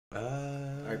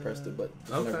already pressed it, but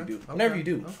okay. whenever you do. Whenever you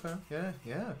do. Okay.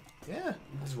 Yeah.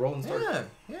 Just roll and start.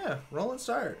 Yeah. Roll and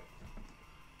start.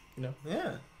 You know?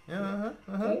 Yeah. Yeah.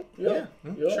 Yeah.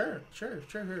 Sure.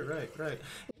 Right.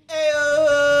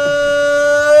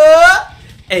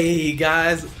 Hey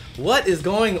guys, what is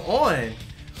going on?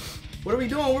 What are we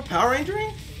doing? We're Power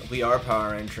Rangering? We are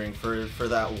Power Rangering for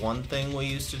that one thing we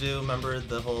used to do. Remember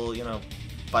the whole,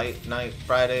 Fight Night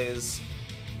Fridays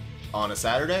on a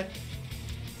Saturday?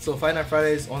 So Fight Night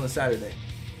Fridays on a Saturday.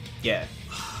 Yeah.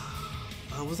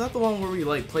 Was that the one where we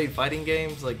like played fighting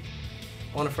games like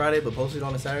on a Friday but posted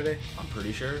on a Saturday? I'm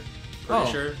pretty sure.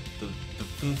 The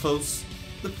Finfos.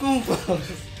 The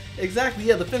Finfos. Exactly,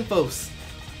 yeah, the Finfos.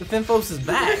 The Finfos is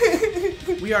back.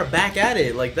 We are back at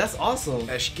it. Like, that's awesome.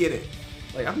 Let's get it.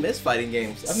 Like, I miss fighting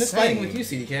games. I miss fighting with you,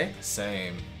 CDK.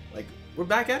 Same. Like, we're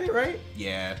back at it, right?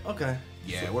 Yeah. Okay.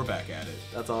 Yeah, we're back at it.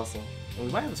 That's awesome. And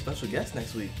we might have a special guest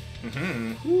next week.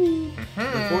 Mm-hmm.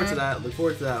 Look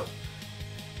forward to that.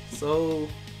 So,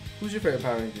 who's your favorite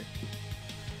Power Ranger?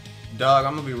 Dog,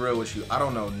 I'm gonna be real with you. I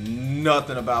don't know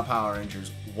nothing about Power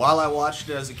Rangers. While I watched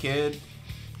it as a kid,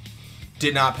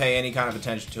 did not pay any kind of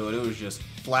attention to it. It was just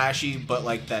flashy, but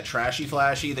like that trashy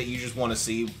flashy that you just want to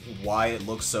see why it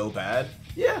looks so bad.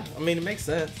 Yeah, I mean, it makes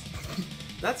sense.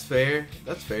 That's fair.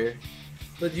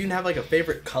 But do you have like a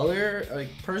favorite color, like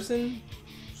person?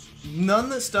 None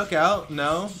that stuck out,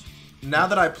 no. Now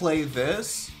that I play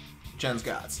this, Jen's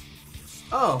Gods.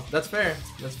 Oh, that's fair.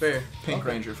 Pink Okay.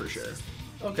 Ranger for sure.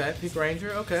 Okay, Pink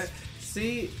Ranger, okay.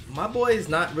 See, my boy is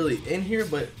not really in here,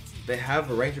 but they have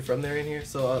a Ranger from there in here.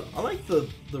 So I like the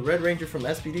Red Ranger from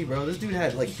SPD, bro. This dude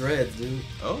had like dreads, dude.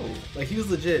 Oh. Like he was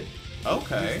legit.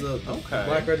 Okay. He was the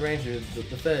Black Red Ranger, the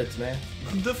feds, man.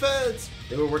 The feds.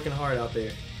 They were working hard out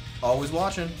there. Always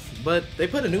watching. But they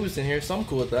put a newest in here, so I'm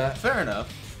cool with that. Fair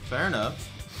enough.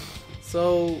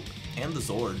 So. And the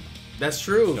Zord. That's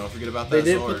true. Don't forget about that.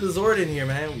 They did Zord. put the Zord in here,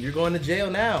 man. You're going to jail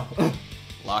now.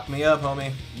 Lock me up,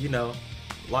 homie.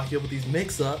 Lock you up with these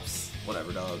mix-ups.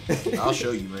 Whatever, dog. I'll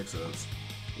show you mix-ups.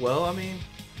 Well, I mean,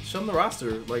 show them the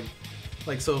roster.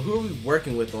 Like, so who are we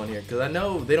working with on here? Because I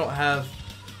know they don't have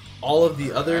all of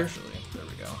the other. Actually, there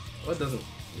we go. Well, it doesn't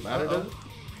matter, does it?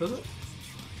 Does it?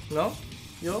 No?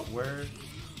 Yo? Where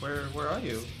are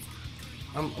you?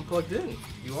 I'm plugged in.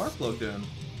 You are plugged in.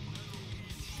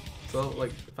 So,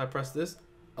 like, if I press this,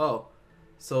 oh,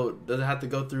 so does it have to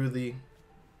go through the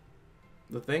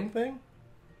thing?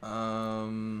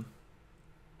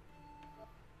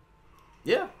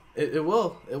 Yeah, it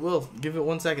will. Give it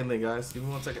 1 second then, guys. Give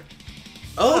me 1 second.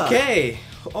 Okay.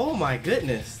 Oh my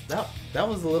goodness. That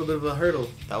was a little bit of a hurdle.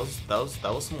 That was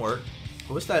some work.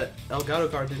 I wish that Elgato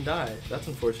card didn't die. That's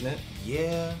unfortunate.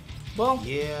 Yeah. Well,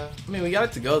 yeah. I mean, we got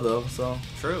it to go though, so.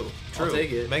 True. I'll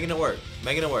take it. Making it work.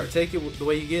 Take it the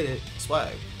way you get it.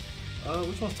 Swag.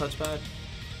 Which one's touchpad?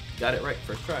 Got it right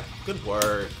first try. Good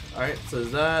work. All right, so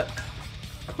is that?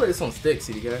 I play this on stick,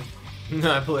 CDK.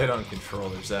 No, I play it on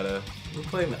controller, Zeta. We're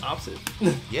playing the opposite.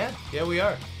 Yeah, we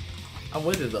are. I'm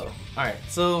with it though. All right,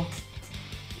 so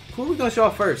who are we gonna show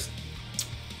off first?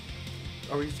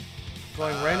 Are we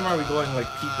going random or are we going like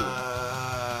people?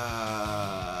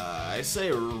 I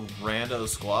say rando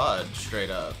squad straight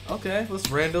up. Okay, let's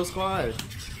rando squad.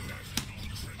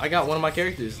 I got one of my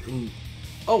characters.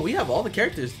 Oh, we have all the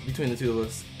characters between the two of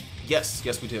us. Yes,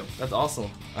 we do. That's awesome.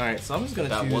 All right, so I'm just gonna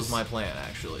choose. That was my plan,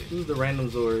 actually. Who's the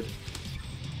random Zord?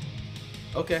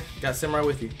 Okay, got Samurai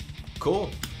with you.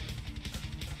 Cool.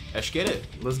 Let's get it.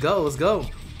 Let's go.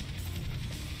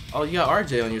 Oh, you got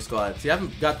RJ on your squad. See, I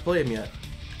haven't got to play him yet.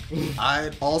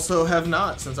 I also have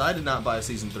not, since I did not buy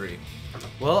Season 3.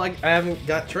 Well, I haven't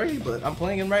got Trey, but I'm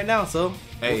playing him right now, so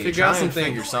we'll figure out something.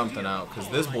 Figure something out, because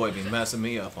this boy be messing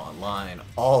me up online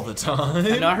all the time.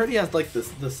 I know, I heard he has like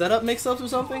the setup mix-ups or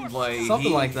something?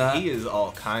 Something like that. He is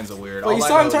all kinds of weird. Wait, you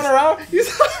saw him turn around? You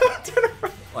saw him turn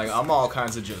around? Like, I'm all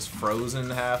kinds of just frozen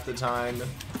half the time.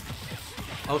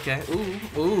 Okay,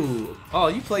 ooh. Oh,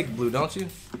 you play blue, don't you?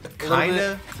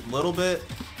 Kinda, little bit.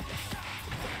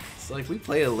 It's like, we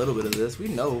played a little bit of this. We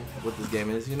know what this game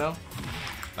is, you know?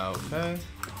 Okay.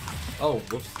 Oh,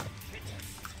 whoops.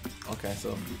 Okay,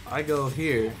 so I go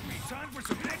here.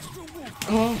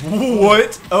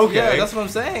 What? Okay. Yeah, that's what I'm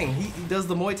saying. He does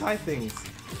the Muay Thai things.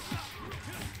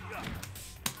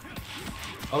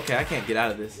 Okay, I can't get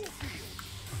out of this.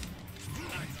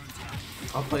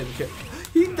 I'll play the character.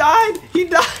 He died!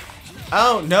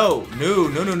 Oh, no.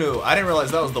 I didn't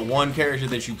realize that was the one character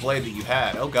that you played that you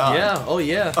had. Oh, God. Yeah, oh,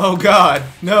 yeah. Oh, God.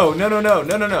 No.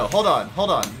 Hold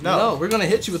on. No, we're gonna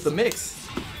hit you with the mix.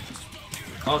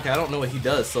 Okay, I don't know what he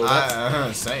does, so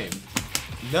that's... Same.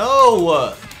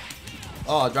 No!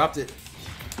 Oh, I dropped it.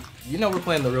 You know we're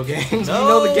playing the real games. We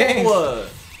know the game.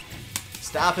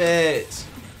 Stop it.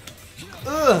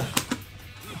 Ugh.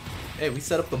 Hey, we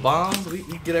set up the bombs. We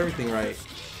get everything right.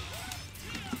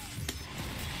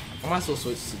 I might as well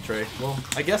switch to Trey. Well,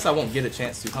 I guess I won't get a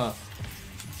chance to, huh?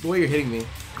 The way you're hitting me.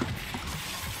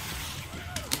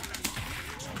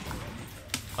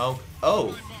 Oh.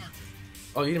 Oh,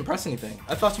 you didn't press anything.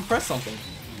 I thought you pressed something.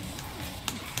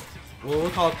 Well, we'll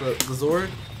call it the Zord.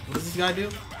 What does this guy do?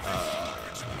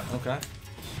 Okay.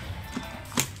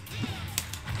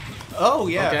 Oh,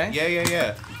 yeah. Okay.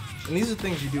 Yeah. And these are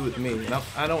things you do with me. And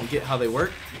I don't get how they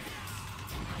work.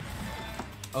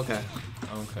 Okay.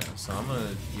 Okay, so I'm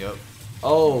gonna, yep.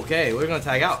 Oh, okay. We're gonna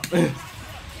tag out.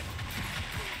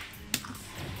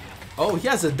 Oh, he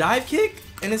has a dive kick?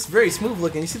 And it's very smooth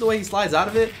looking. You see the way he slides out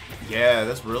of it? Yeah,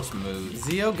 that's real smooth.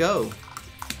 Zio, go.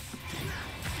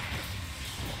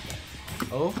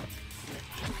 Oh.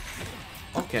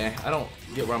 Okay, I don't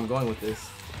get where I'm going with this.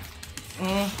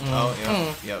 Oh,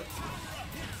 yeah, yep.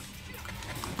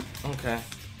 Okay.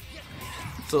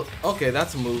 So, okay,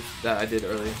 that's a move that I did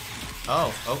earlier.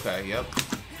 Oh, okay, yep.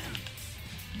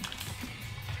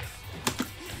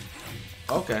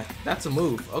 Okay, that's a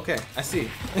move. Okay, I see.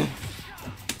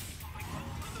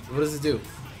 What does it do?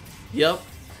 Yep.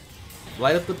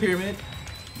 Light up the pyramid.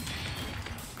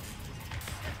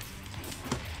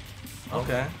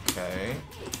 Okay. Okay.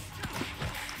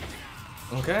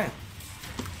 Okay.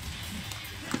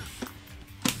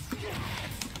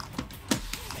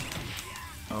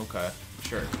 Okay,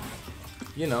 sure.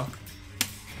 You know.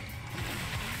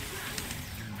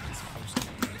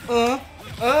 Alright,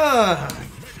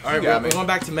 we're going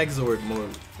back to Megazord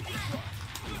mode.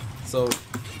 So,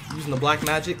 using the black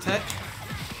magic tech.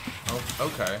 Oh,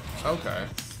 okay, okay.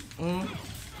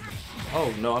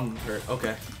 Oh, no, I'm hurt.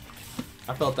 Okay.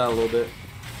 I felt that a little bit.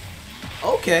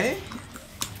 Okay.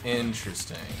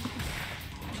 Interesting.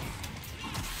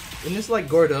 And it's like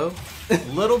Gordo.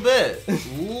 Little bit.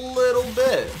 Little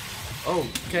bit. Oh,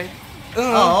 okay.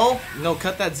 Oh. No,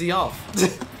 cut that Z off.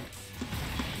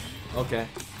 Okay.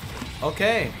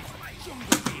 Okay.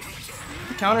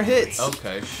 Counter hits.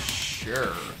 Okay,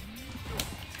 sure.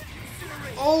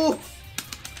 Oh.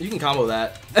 You can combo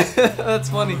that. That's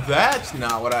funny. That's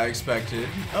not what I expected.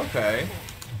 Okay.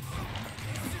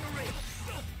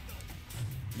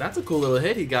 That's a cool little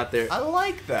hit he got there. I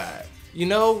like that. You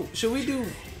know, should we do...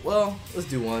 Well, let's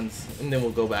do ones, and then we'll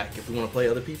go back if we want to play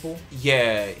other people.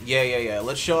 Yeah.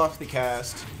 Let's show off the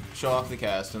cast.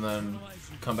 And then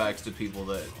come back to the people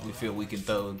that we feel we can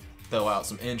throw out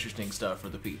some interesting stuff for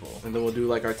the people. And then we'll do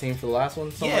like our team for the last one,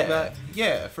 something like that?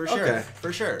 Yeah, for sure. Okay.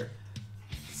 For sure.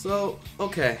 So,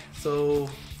 okay. So,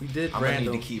 we did I'm random.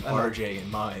 gonna need to keep RJ in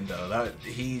mind, though. That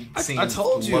he I seems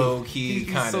told you. low-key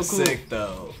kind of so cool. sick,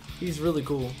 though. He's really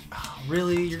cool. Oh,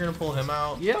 really? You're gonna pull him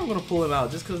out? Yeah, I'm gonna pull him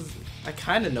out just because I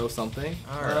kind of know something.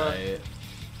 Alright.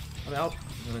 I mean, I'm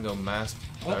gonna go Mask.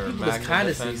 I want people to kind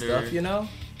of see stuff, you know?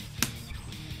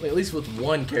 Wait, at least with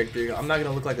one character, I'm not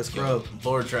gonna look like a scrub. Yo,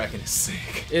 Lord Draken is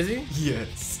sick. Is he?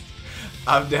 Yes.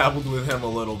 I've dabbled with him a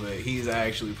little bit. He's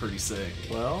actually pretty sick.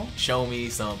 Well, show me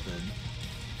something.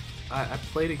 I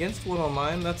played against one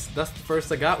online. That's the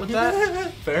first I got with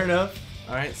that. Fair enough.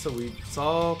 All right, so we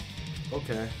saw.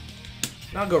 Okay.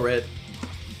 Now I'll go red.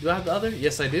 Do I have the other?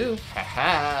 Yes, I do.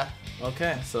 Haha.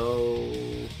 Okay, so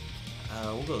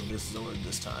we'll go this Zord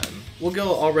this time. we'll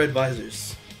go all red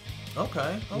visors.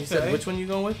 Okay. You said which one you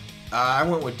going with? I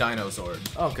went with Dino Zord.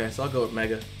 Okay, so I'll go with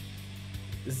Mega.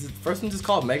 Is the first one just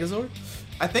called Megazord?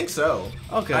 I think so.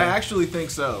 Okay. I actually think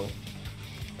so.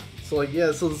 So like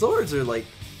yeah, so the Zords are like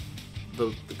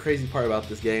the crazy part about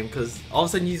this game because all of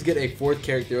a sudden you just get a fourth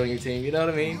character on your team. You know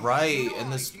what I mean? Right,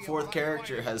 and this fourth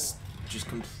character has just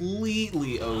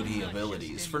completely OD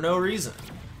abilities for no reason.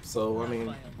 So I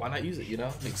mean, why not use it? You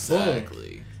know?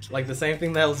 Exactly. Boom. Like the same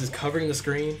thing that was just covering the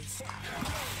screen.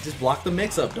 Just block the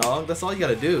mix-up, dog. That's all you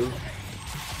gotta do.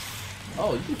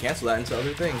 Oh, you can cancel that into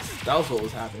other things. That was what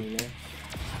was happening there.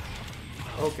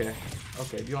 Okay.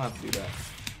 Okay, you don't have to do that.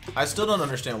 I still don't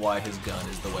understand why his gun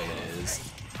is the way it is.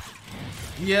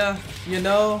 Yeah, you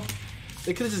know,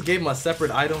 they could have just gave him a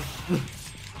separate item.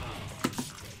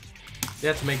 They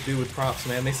had to make do with props,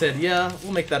 man. They said, yeah,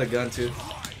 we'll make that a gun too.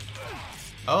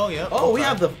 Oh, yeah. Oh, okay. we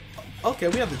have the... Okay,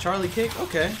 we have the Charlie kick.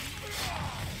 Okay.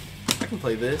 I can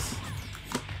play this.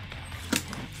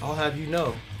 I'll have you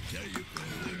know.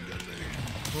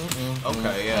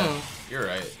 Okay, yeah. You're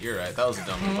right. You're right. That was a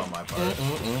dumb move on my part.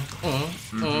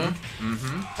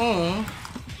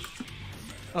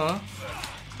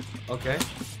 Okay.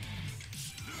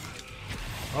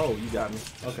 Oh, you got me.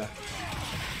 Okay.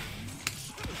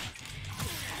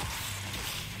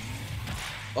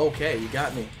 Okay, you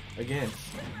got me. Again.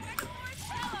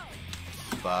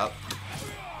 Bop.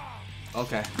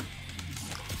 Okay.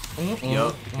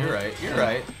 Yup, you're right. You're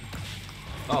right.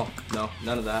 Oh, no.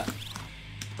 None of that.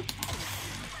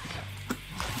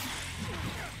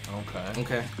 Okay.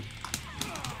 Okay.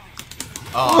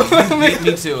 Oh, you beat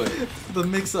me to it. The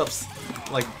mix-ups.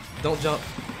 Like, don't jump.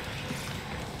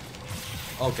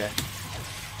 Okay.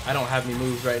 I don't have any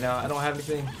moves right now. I don't have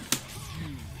anything.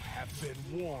 You have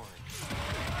been warned.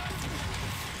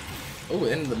 Oh,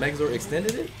 and the Megazord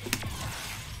extended it?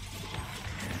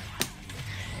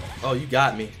 Oh, you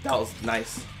got me. That was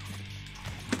nice.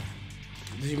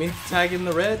 Did you mean to tag in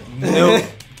the red? Nope.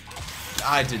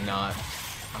 I did not.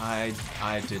 I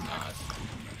did not.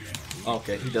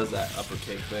 Okay, he does that upper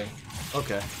kick thing.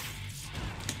 Okay.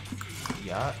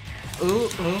 Yeah. Ooh,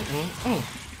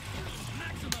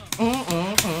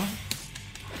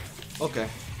 Okay.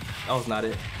 That was not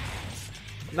it.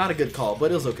 Not a good call,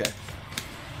 but it was okay.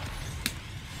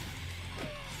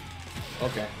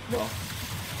 Okay, well.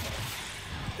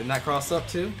 Didn't that cross up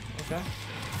too? Okay.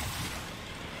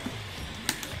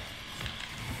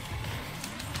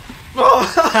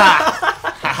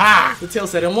 Oh! The tail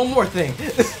said, and one more thing.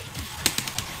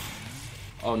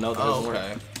 Oh no, that doesn't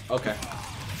work. Okay.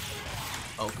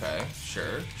 Okay.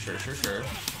 Sure.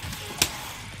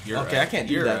 You're okay, right. I can't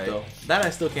do You're that right. though. That I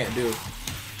still can't do.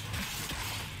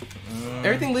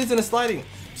 Everything leads into sliding,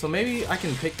 so maybe I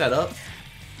can pick that up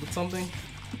with something.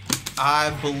 I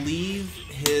believe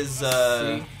his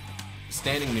See?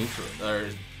 standing neutral or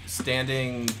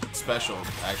standing special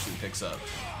actually picks up.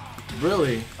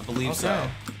 Really? I believe Okay. so.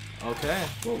 Okay.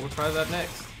 Well, we'll try that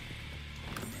next.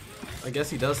 I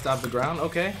guess he does stop the ground.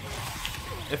 Okay.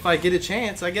 If I get a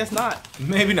chance, I guess not.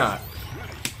 Maybe not.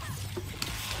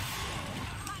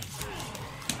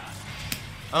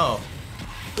 Oh.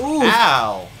 Ooh.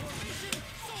 Ow.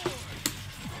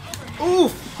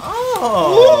 Oof.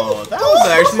 Oh, that was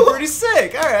actually pretty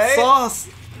sick. All right. Sauce.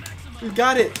 We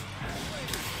got it.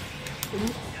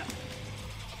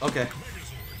 Okay.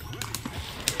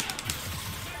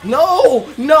 No,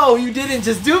 no, you didn't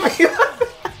just do me.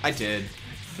 I did.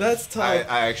 That's tough.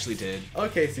 I actually did.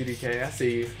 Okay, CDK, I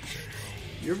see you.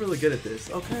 You're really good at this.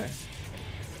 Okay.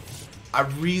 I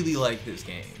really like this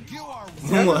game. You are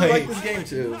I really like Like, this game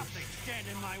too. nothing stand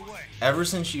in my way. ever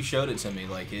since you showed it to me,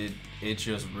 like it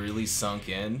just really sunk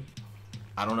in.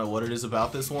 I don't know what it is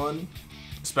about this one,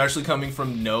 especially coming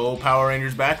from no Power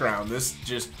Rangers background. This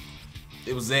just,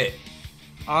 it was it.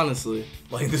 Honestly.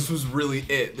 Like, this was really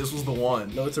it. This was the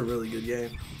one. No, it's a really good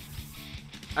game.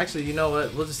 Actually, you know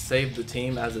what? We'll just save the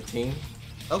team as a team.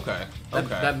 Okay. That,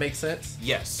 Okay. that makes sense.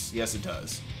 Yes. Yes, it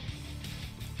does.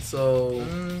 So,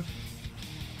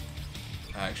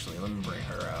 Actually, let me bring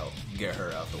her out. Get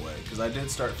her out the way. Because I did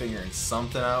start figuring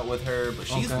something out with her, but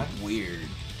she's Okay. weird.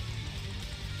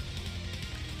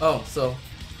 oh, so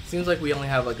seems like we only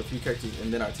have like a few characters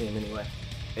and then our team anyway.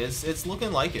 It's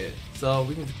looking like it. So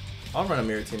we can, I'll run a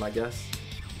mirror team, I guess.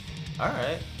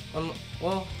 Alright.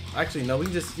 Well, actually no, we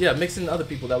can just mix in other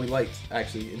people that we liked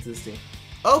actually into this team.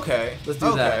 Okay. Let's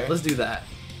do that. Let's do that.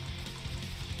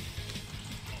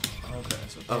 Okay,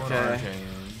 so throwing Okay. RJ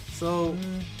in. So,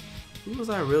 who was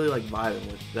I really like vibing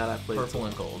with that I played? Purple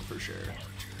and gold for sure.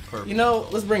 Purple. You know,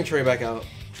 let's bring Trey back out.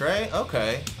 Trey?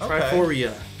 Okay. Okay.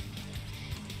 Triforia.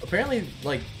 Apparently,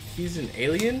 like, he's an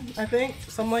alien, I think?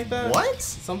 Something like that? What?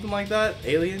 Something like that?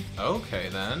 Alien? Okay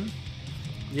then.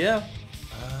 Yeah.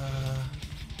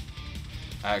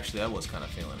 Actually, I was kind of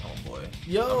feeling Homeboy.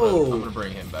 Yo! I'm gonna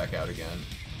bring him back out again.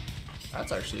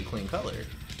 That's actually a clean color.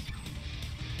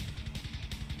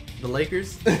 The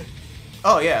Lakers?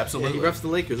 Oh yeah, Yeah, absolutely. he reps the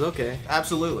Lakers, okay.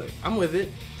 Absolutely. I'm with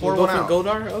it. Pour We'll one go out. for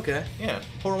Goldar? Okay. Yeah,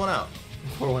 pour one out.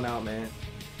 Pour one out, man.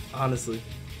 Honestly.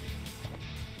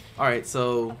 Alright,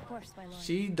 so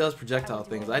she does projectile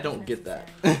things. I don't get that.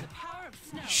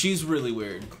 She's really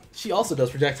weird. She also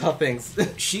does projectile things.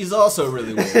 She's also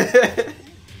really weird.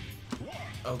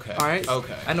 Okay. Alright.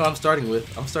 Okay. I know I'm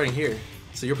starting here.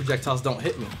 So your projectiles don't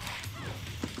hit me.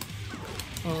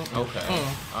 Okay.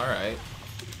 All right.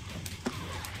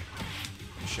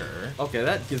 Sure. Okay,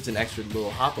 that gives an extra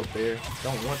little hop up there.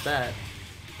 Don't want that.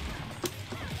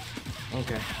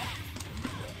 Okay.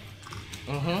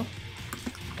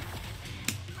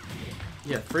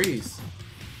 Yeah, freeze.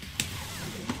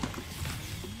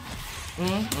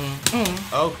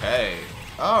 Okay.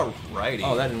 Alrighty.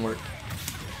 Oh, that didn't work.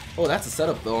 Oh, that's a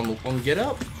setup though on the get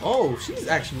up. Oh, she's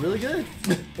actually really good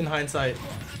in hindsight.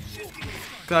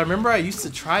 Cause I remember I used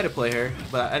to try to play her,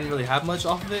 but I didn't really have much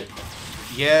off of it.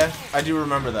 Yeah, I do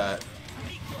remember that.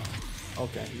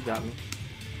 Okay, you got me.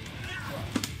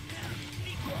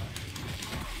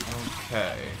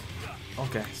 Okay.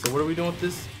 Okay, so what are we doing with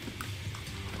this?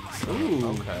 Ooh.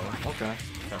 Okay. Okay.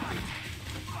 Copy.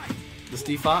 The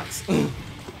Steve Fox.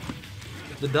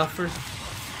 The Duffer.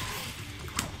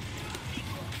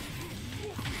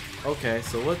 Okay,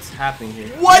 so what's happening here?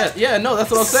 What? Yeah, no, that's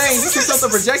what I'm saying. He picks up the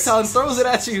projectile and throws it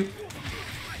at you.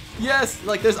 Yes,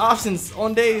 like there's options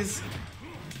on days.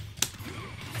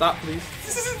 Stop, please.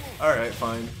 Alright,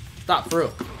 fine. Stop, for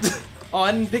real. Oh,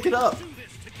 I didn't pick it up.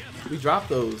 We dropped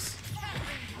those.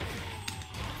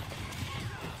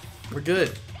 We're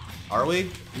good. Are we?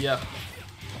 Yeah.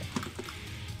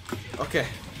 Okay.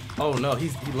 Oh no, he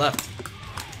left.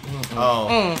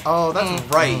 Oh, that's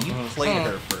right. You played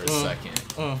her for a second.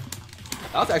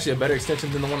 That was actually a better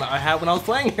extension than the one that I had when I was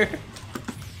playing her.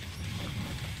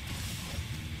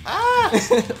 Ah!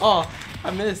 Oh,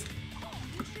 I missed.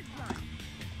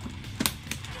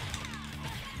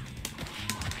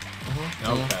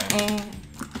 Okay.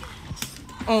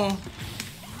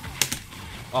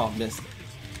 Oh, missed.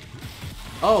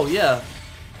 Oh yeah,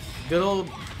 good old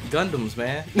Gundams,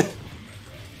 man.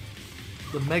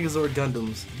 The Megazord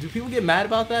Gundams. Do people get mad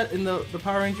about that in the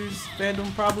Power Rangers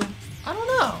fandom? Probably. I don't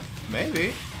know.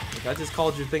 Maybe. Like, I just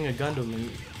called your thing a Gundam, and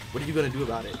what are you gonna do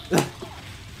about it?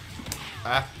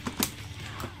 Ah.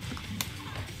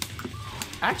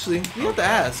 Actually, we have to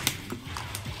ask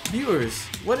viewers,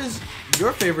 what is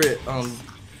your favorite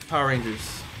Power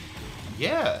Rangers?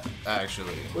 Yeah,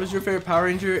 actually. What is your favorite Power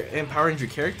Ranger and Power Ranger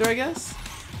character, I guess?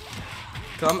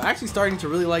 'Cause I'm actually starting to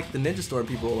really like the Ninja Storm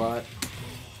people a lot.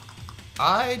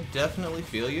 I definitely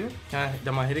feel you.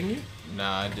 Am I hitting you?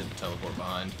 Nah, I did the teleport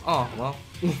behind. Oh, well.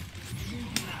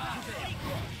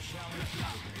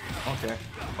 Okay.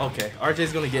 Okay.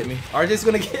 RJ's gonna get me. RJ's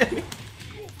gonna get me.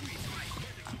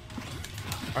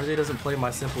 RJ doesn't play my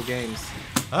simple games.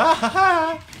 Ah ha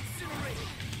ha!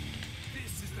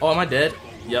 Oh, am I dead?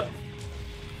 Yep.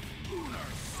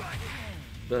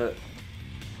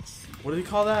 What do you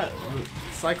call that?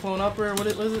 Cyclone Upper? What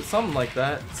is it? Something like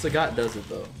that. Sagat does it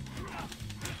though.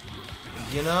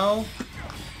 You know,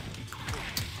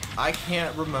 I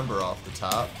can't remember off the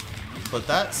top, but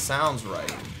that sounds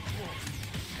right.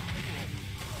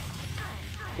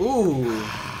 Ooh.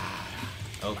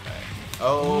 Okay.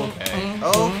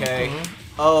 Okay.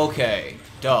 Okay.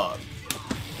 Dog.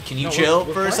 Can you chill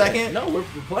we're for a playing. second? No, we're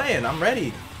playing. I'm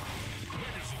ready.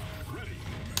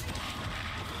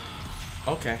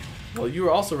 Okay. Well, you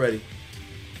were also ready.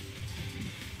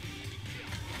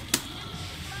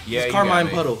 Yeah, you Carmine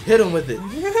got me. Puddle. Hit him with it.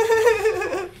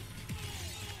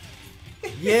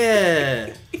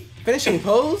 Yeah. Finishing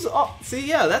pose? Oh, see,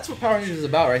 yeah, that's what Power Rangers is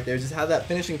about right there. Just have that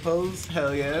finishing pose.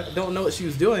 Hell yeah. I don't know what she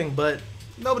was doing, but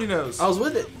Nobody knows. I was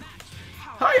with it.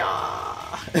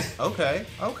 Hiya! Okay,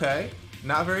 okay.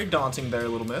 Not very daunting there,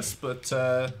 little miss, but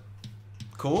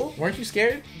cool. Weren't you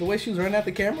scared the way she was running at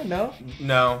the camera? No?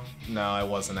 No, I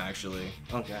wasn't actually.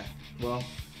 Okay. Well,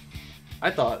 I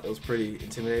thought it was pretty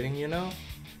intimidating, you know?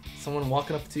 Someone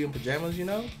walking up to you in pajamas, you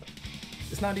know?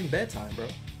 It's not even bedtime, bro.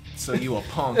 So you a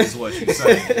punk is what you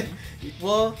saying.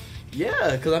 Well,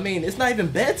 yeah, because I mean, it's not even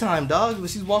bedtime, dog, but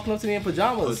she's walking up to me in Put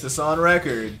pajamas. this on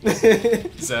record.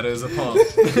 Zeta is a punk.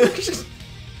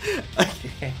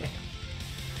 Okay.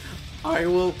 Alright,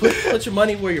 well, put your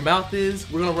money where your mouth is.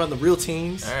 We're going to run the real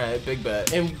teams. Alright, big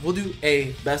bet. And we'll do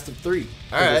a best of 3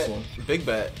 for Alright, this one. big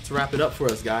bet. To wrap it up for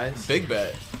us, guys. Big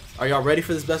bet. Are y'all ready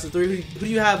for this best of 3? Who do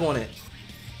you have on it?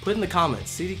 Put in the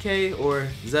comments. CDK or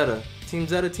Zeta? Team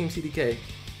Zeta, Team CDK.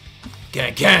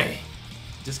 Gang, gang.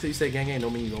 Just because you say gang gang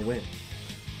don't mean you're going to win.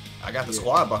 I got the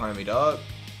squad behind me, dog.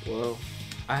 Well,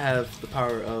 I have the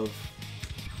power of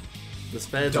the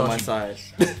Speds Don't on my you- side.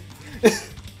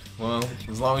 Well,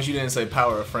 as long as you didn't say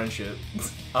power of friendship,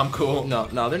 I'm cool.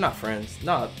 No, they're not friends.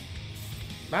 No,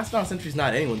 Mastodon Sentry's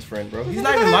not anyone's friend, bro. He's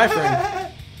not even my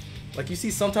friend. Like, you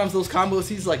see sometimes those combos,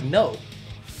 he's like, no.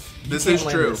 This can't is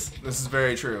land true. this. This is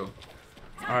very true.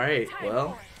 Alright,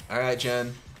 well. Alright,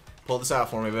 Jen. Pull this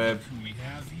out for me, babe. We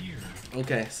have here.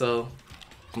 Okay, so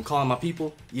I'm calling my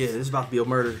people. Yeah, there's about to be a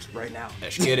murder right now.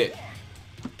 Let's get it.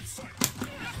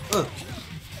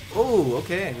 Oh,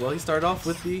 okay. Well, he started off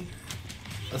with the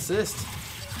assist.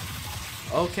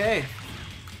 Okay.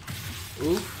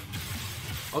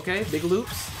 Oof. Okay, big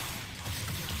loops.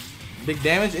 Big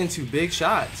damage into big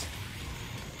shots.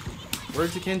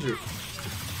 Word to Kendrick.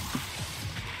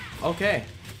 Okay.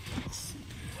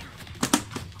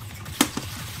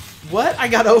 What? I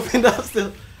got opened up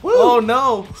still. Woo. Oh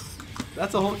no.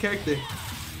 That's a whole character.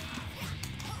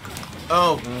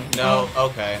 Oh, no,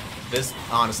 okay. This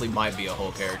honestly might be a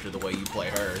whole character the way you play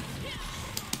her.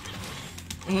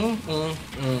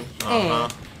 Uh-huh,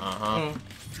 uh-huh.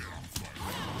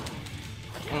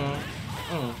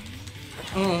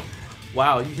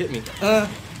 Wow, you hit me.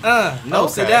 No,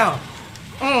 Okay. sit down.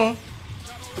 Boom,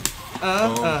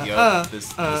 yup,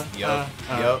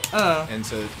 yup.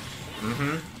 Into,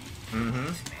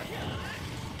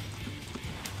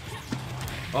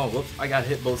 Oh, whoops! I got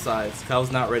hit both sides. 'Cause I was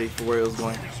not ready for where it was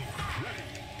going.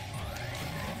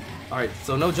 All right,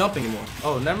 so no jump anymore.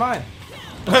 Oh, never mind.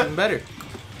 Even better.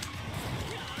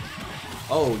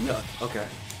 Oh, yuck. Okay.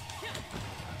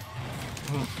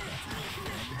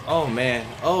 Oh man.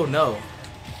 Oh no.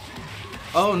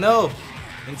 Oh no.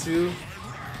 Into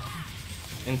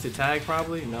tag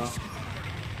probably? No.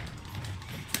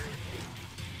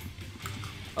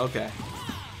 Okay.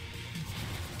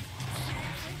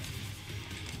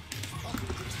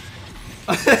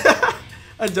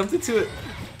 I jumped into it.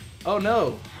 Oh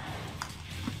no.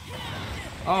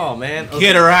 Oh man. Okay.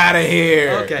 get her out of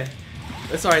here. Okay.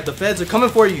 That's alright, the feds are coming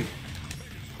for you.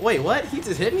 Wait, what? He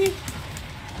just hit me?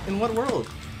 In what world?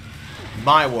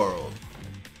 My world.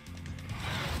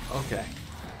 Okay.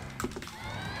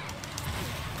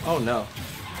 Oh no.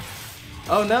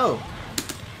 Oh no.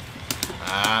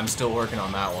 I'm still working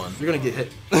on that one. You're gonna get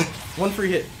hit. One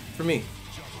free hit for me.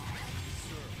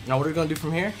 Now what are we gonna do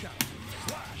from here?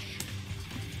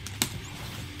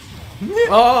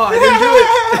 Oh, I didn't do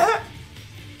it.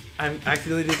 I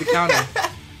accidentally did the counter.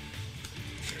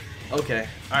 Okay.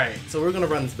 Alright, so we're gonna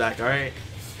run this back, alright?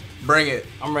 Bring it.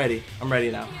 I'm ready. I'm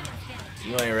ready now.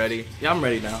 You ain't ready. Yeah, I'm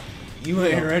ready now. You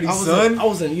ain't ready, I son.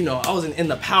 wasn't, you know, I wasn't in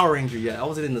the Power Ranger yet. I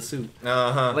wasn't in the suit.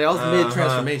 Uh-huh. Like, I was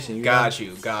mid-transformation, you know? Got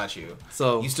you, got you.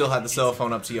 So You still had the cell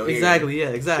phone up to your ear. exactly, yeah,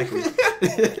 exactly.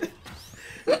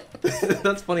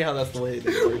 That's funny how that's the way it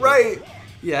is. Right.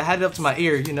 Yeah, I had it up to my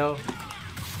ear, you know.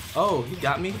 Oh, he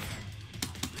got me.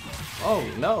 Oh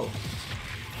no.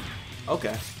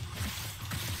 Okay.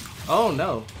 Oh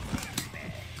no.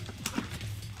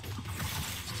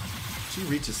 She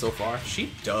reaches so far.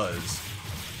 She does.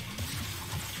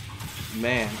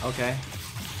 Man, okay.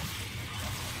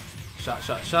 Shot,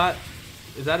 shot, shot.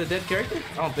 Is that a dead character?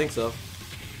 I don't think so.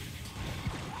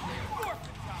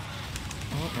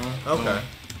 Okay.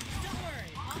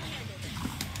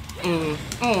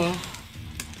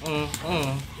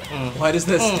 Why does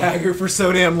that stagger for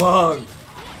so damn long?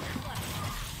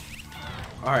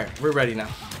 Alright, we're ready now.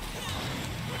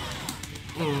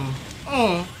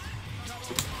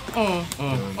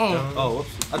 Oh,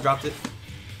 whoops. I dropped it.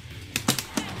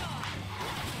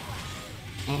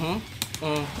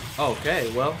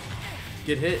 Okay, well,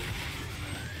 get hit.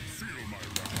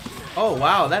 Oh,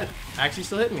 wow, that actually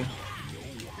still hit me.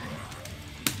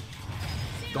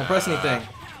 Don't press anything.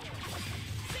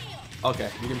 Okay,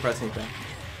 you didn't press anything.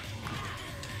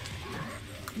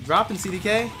 Dropping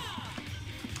CDK.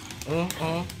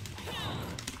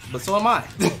 But so am I.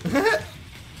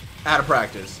 Out of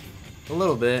practice. A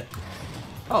little bit.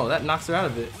 Oh, that knocks her out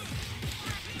of it.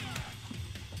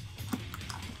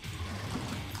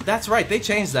 That's right, they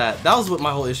changed that. That was what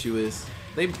my whole issue is.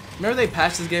 Remember they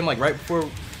patched this game like right before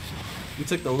we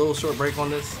took the little short break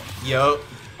on this? Yup.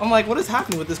 I'm like, what is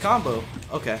happening with this combo?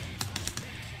 Okay.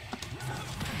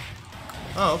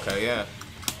 Oh, okay, yeah.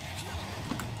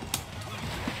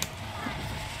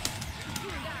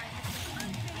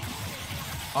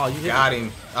 Oh, you hit Got me.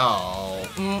 him.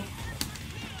 Oh.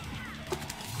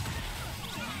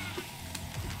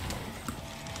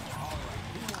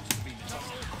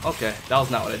 Okay, that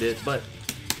was not what I did, but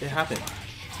it happened.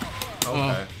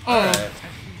 Okay. Alright.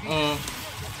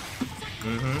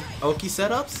 Oki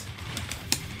setups?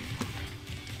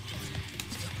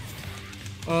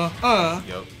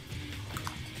 Yup.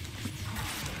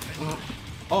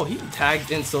 Oh, he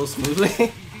tagged in so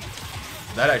smoothly.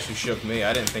 That actually shook me.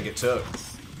 I didn't think it took.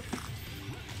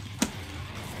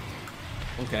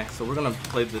 Okay, so we're gonna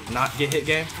play the not get hit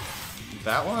game.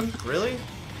 That one? Really?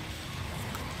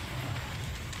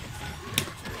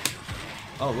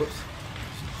 Oh, whoops.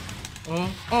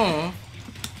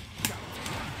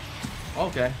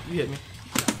 Okay, you hit me.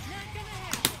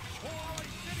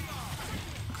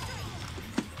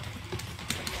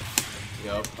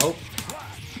 Yup. Oh.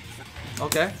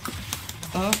 Okay.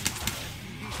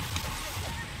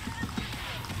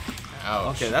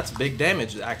 Ouch. Okay, that's big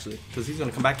damage actually, because he's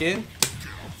gonna come back in.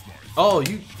 Oh,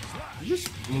 you just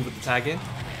move with the tag in.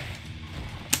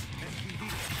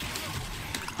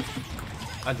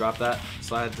 I dropped that,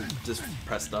 so I had to just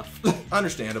press stuff.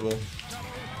 Understandable.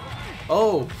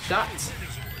 Oh, shots.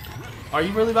 Are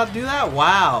you really about to do that?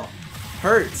 Wow.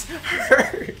 Hurts.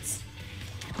 Hurts.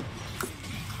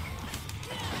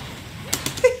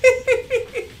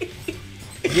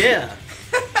 Yeah.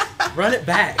 Run it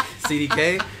back,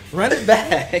 CDK. Run it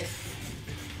back.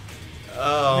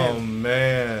 Oh,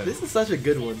 man. This is such a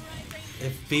good one.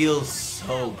 It feels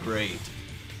so great.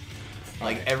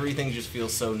 Like, everything just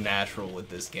feels so natural with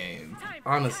this game.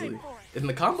 Honestly. And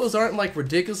the combos aren't like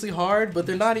ridiculously hard, but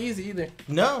they're not easy either.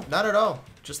 No, not at all.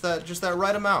 Just that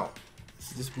right amount.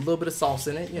 Just a little bit of sauce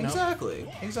in it, you know. Exactly.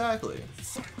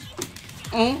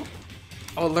 I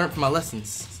will learn from my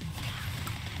lessons.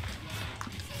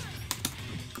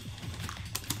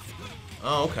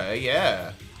 Oh, okay,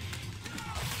 yeah.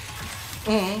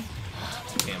 Damn,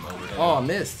 overhead. Oh, I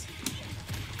missed.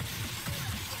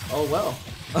 Oh well.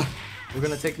 We're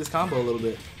gonna take this combo a little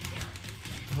bit.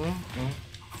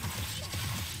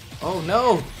 Oh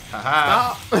no!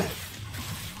 Haha. Stop!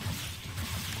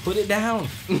 Put it down.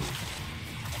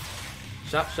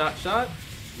 Shot.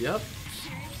 Yep.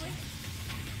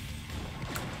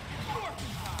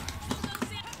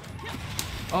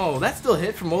 Oh, that still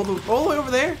hit from all the way over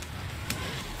there.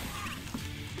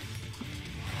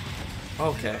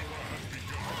 Okay.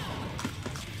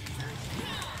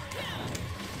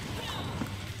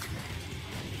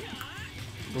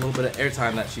 A little bit of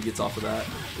airtime that she gets off of that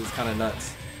is kind of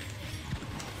nuts.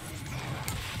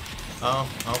 Oh,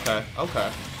 okay.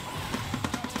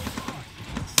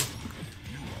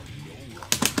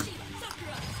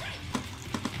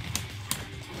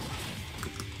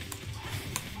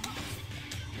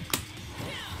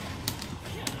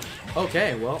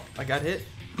 Okay, well, I got hit.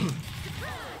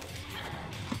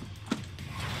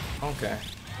 Okay.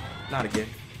 Not again.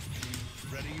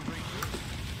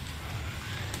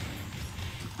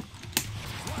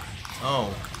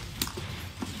 Oh.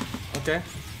 Okay.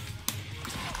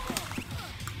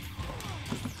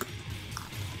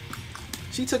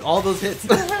 She took all those hits.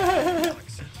 Okay.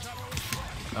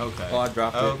 Oh, I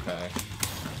dropped it. Okay.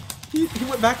 He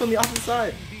went back on the opposite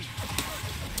side.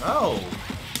 Oh.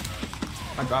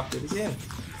 I dropped it again.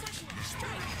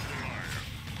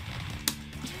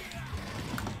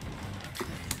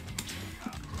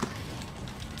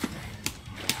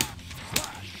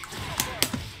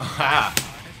 Ha.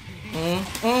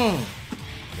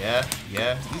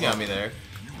 Yeah, you got me there.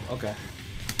 Okay.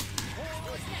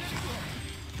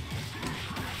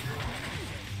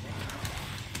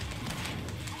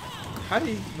 How did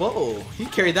he? Whoa! He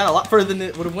carried that a lot further than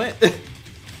it would have went.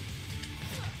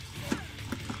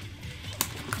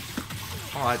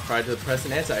 Oh, I tried to press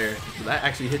an anti-air. So that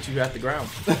actually hit you at the ground.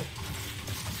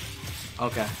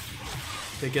 Okay.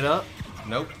 Pick it up.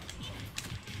 Nope.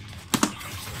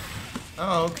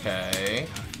 Okay.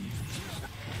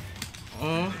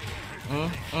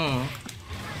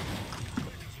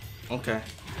 Okay.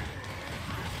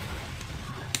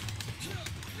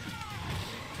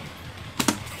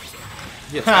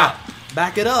 Yeah, stop.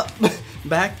 Back it up.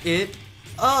 Back it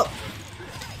up.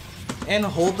 And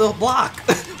hold the block.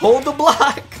 Hold the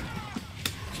block.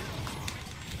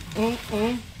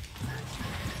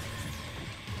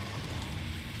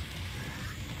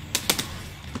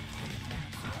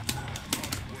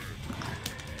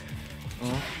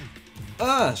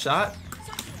 Shot.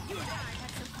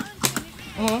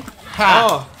 Ha.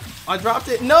 Oh, I dropped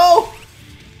it. No.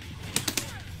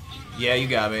 Yeah, you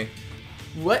got me.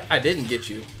 What? I didn't get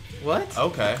you. What?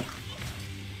 Okay.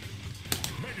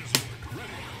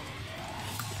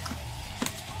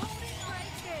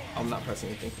 I'm not pressing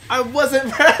anything. I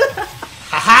wasn't pressing.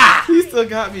 Haha! He still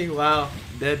got me. Wow.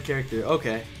 Dead character.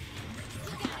 Okay.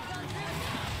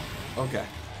 Okay.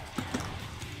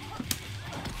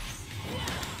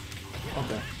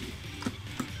 Okay.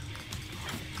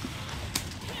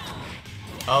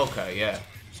 Okay, yeah.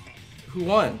 Who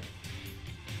won?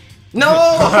 No!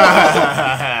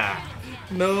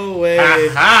 No way.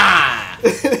 Ha!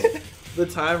 The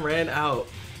time ran out.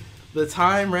 The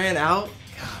time ran out.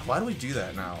 God, why do we do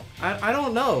that now? I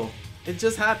don't know. It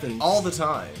just happens. All the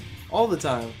time. All the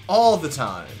time. All the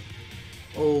time.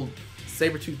 Old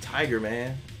saber-tooth tiger,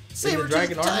 man.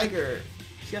 Saber-tooth tiger.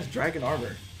 She has dragon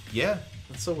armor. Yeah.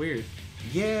 That's so weird.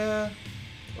 Yeah.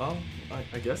 Well,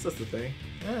 I guess that's the thing.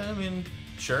 Yeah, I mean,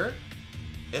 sure.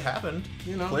 It happened.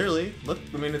 You know. Clearly. Look,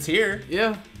 I mean, it's here.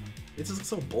 Yeah. It just looks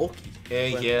so bulky.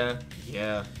 But,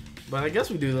 Yeah. But I guess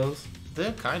we do those.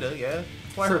 Yeah, kinda, yeah.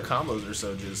 That's why her combos are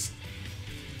so just...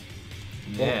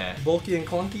 Yeah. Bulky and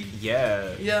clunky?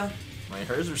 Yeah. Yeah. Like,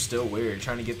 hers are still weird,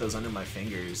 trying to get those under my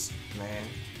fingers. Man.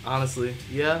 Honestly,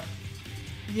 yeah.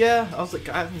 Yeah, I was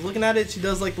looking at it, she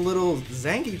does like the little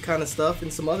Zangief kind of stuff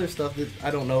and some other stuff that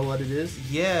I don't know what it is.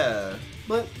 Yeah.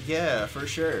 But Yeah, for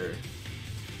sure.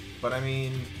 But I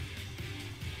mean...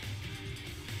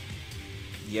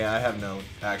 Yeah, I have no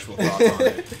actual thoughts on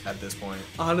it at this point.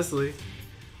 honestly.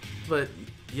 But,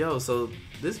 yo, so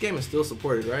this game is still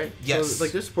supported, right? Yes. So,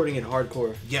 like, they're supporting it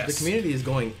hardcore. Yes. The community is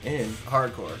going in.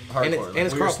 Hardcore. And Hardcore.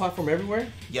 it's cross-platform everywhere?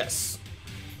 Yes.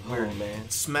 Oh, man.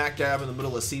 Smack dab in the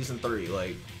middle of season 3,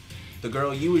 like... The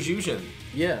girl you was using,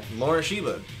 Yeah. Lauren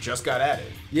Sheba, just got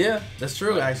added. Yeah, that's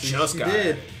true. Like, Actually, just she got did.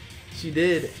 it. She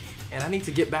did, and I need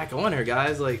to get back on her,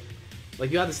 guys. Like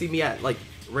you have to see me at like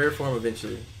rare form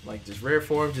eventually. Like just rare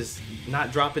form, just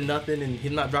not dropping nothing and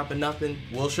him not dropping nothing.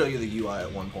 We'll show you the UI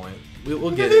at one point. We'll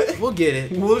get it. We'll get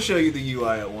it. We'll show you the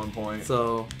UI at one point.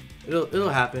 So it'll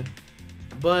happen.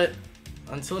 But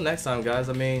until next time, guys.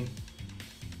 I mean,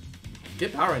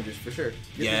 get Power Rangers for sure. Get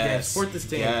this game. Support this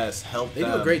team. Yes, help They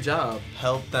them. do a great job.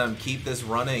 Help them keep this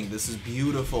running. This is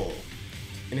beautiful.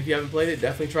 And if you haven't played it,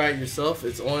 definitely try it yourself.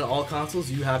 It's on all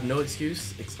consoles. You have no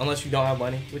excuse, unless you don't have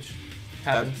money, which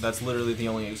happens. That's literally the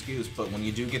only excuse. But when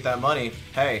you do get that money,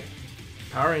 hey,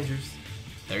 Power Rangers.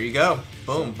 there you go.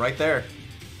 Boom, right there.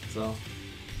 So,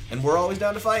 And we're always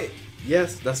down to fight.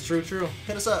 yes, that's true.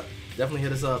 Hit us up. Definitely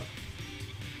hit us up.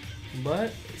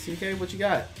 But, CK, what you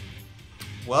got?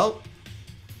 Well,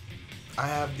 I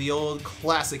have the old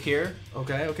classic here.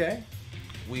 Okay.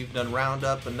 We've done round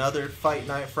up another Fight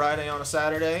Night Friday on a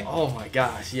Saturday. Oh my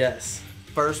gosh, yes.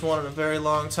 First one in a very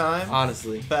long time.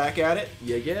 Honestly. Back at it.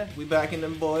 Yeah. We back in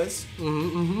them boys.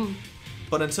 Mm-hmm.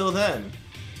 But until then,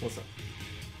 What's up?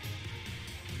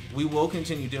 we will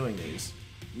continue doing these.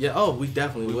 Yeah, we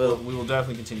definitely will. We will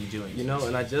definitely continue doing You these. know,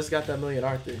 and I just got that Million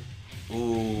Arthur.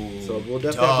 Ooh. So we'll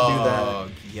definitely have to do that.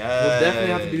 dog, Yes. We'll definitely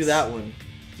have to do that one.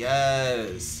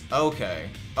 Yes. Okay.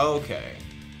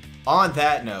 On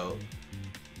that note,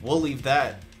 we'll leave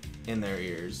that in their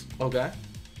ears. Okay.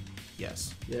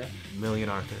 Yes. Yeah. Million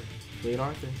Arthur. Million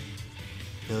Arthur.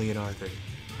 Million Arthur.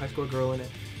 High school girl in it.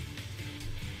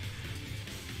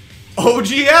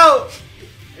 OG out!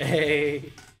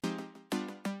 Hey.